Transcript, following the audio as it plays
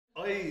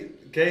I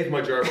gave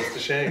my gerbils to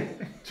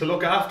Shane to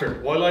look after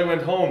while I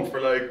went home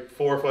for like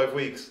 4 or 5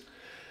 weeks.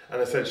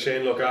 And I said,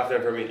 Shane, look after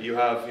them for me. You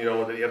have, you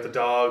have the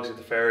dogs, you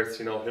have the ferrets,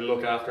 he'll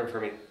look after them for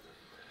me.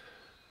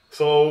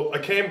 So I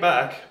came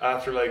back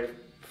after like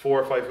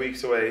 4 or 5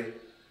 weeks away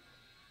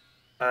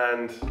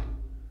and I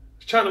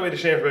was chatting away to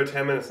Shane for about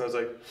 10 minutes and I was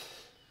like,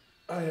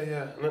 oh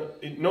yeah.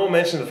 No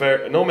mention of the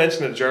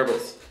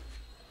gerbils.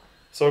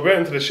 So I went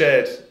into the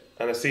shed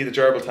and I see the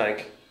gerbil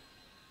tank,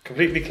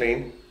 completely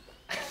clean,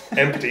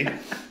 empty,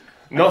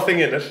 nothing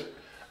in it.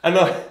 And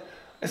I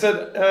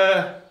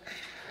said,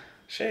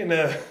 Shane,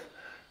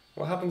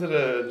 what happened to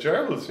the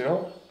gerbils,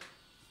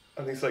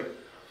 And he's like,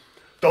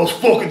 those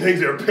fucking things,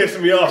 they were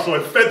pissing me off, so I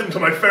fed them to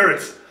my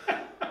ferrets.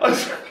 I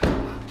was like,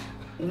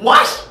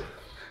 what?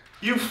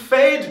 You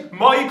fed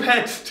my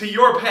pets to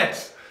your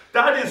pets?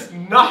 That is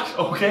not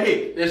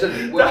okay.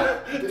 Listen, hold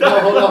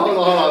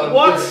on.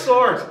 What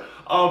sort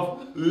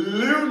of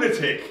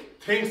lunatic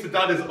thinks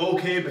that is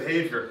okay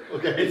behaviour?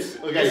 Okay. It's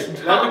Let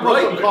me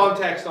put some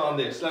context on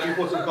this.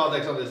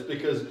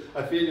 Because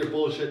I feel you're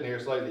bullshitting here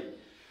slightly.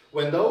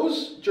 When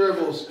those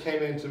gerbils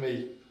came into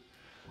me,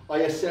 I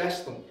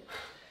assessed them.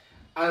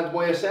 And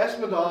my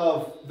assessment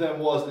of them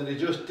was that they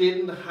just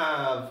didn't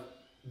have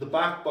the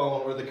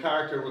backbone or the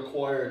character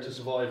required to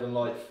survive in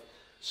life.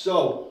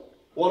 So,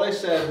 what I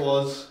said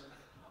was,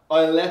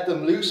 I'll let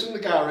them loose in the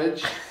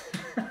garage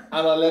and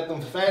I'll let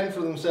them fend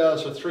for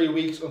themselves for 3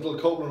 weeks until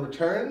Copeland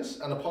returns.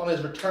 And upon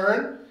his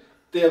return,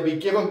 they'll be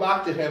given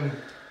back to him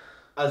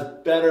as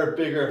better,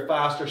 bigger,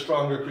 faster,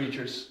 stronger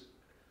creatures.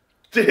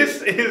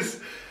 This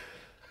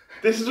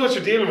is what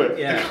you're dealing with.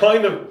 Yeah. The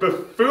kind of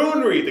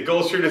buffoonery that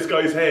goes through this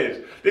guy's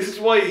head. This is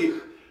why,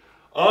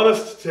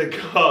 honest to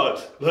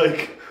God,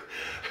 like,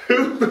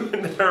 who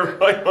in their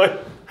right mind?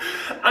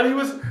 And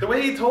the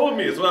way he told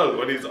me as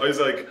well, I was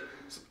like,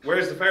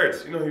 where's the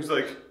ferrets? He was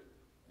like,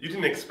 you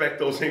didn't expect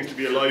those things to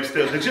be alive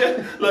still, did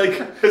you? Like,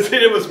 as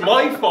in it was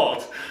my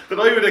fault that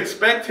I would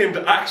expect him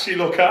to actually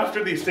look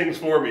after these things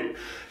for me.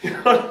 You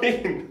know what I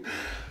mean?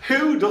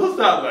 Who does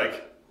that,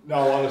 like?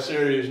 No, on a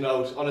serious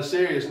note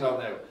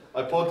now,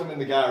 I put them in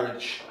the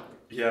garage.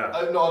 Yeah.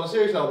 On a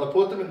serious note, I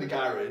put them in the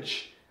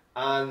garage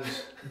and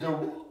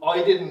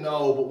I didn't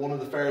know, but one of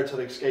the ferrets had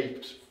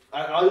escaped.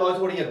 I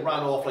thought he had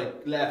ran off, like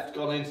left,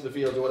 gone into the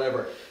fields or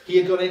whatever. He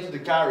had gone into the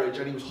garage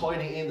and he was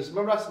hiding in this.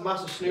 Remember that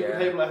massive snooker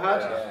table I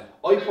had? Yeah.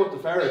 I put the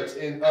ferrets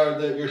in, or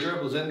your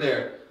gerbils in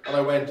there, and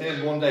I went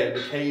in one day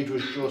and the cage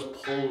was just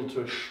pulled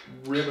to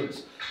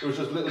ribbons. There was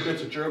just little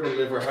bits of gerbil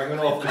liver hanging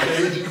off the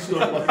cage and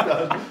stuff like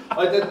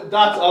that.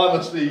 That's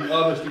honestly,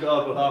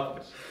 God, what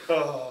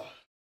happened.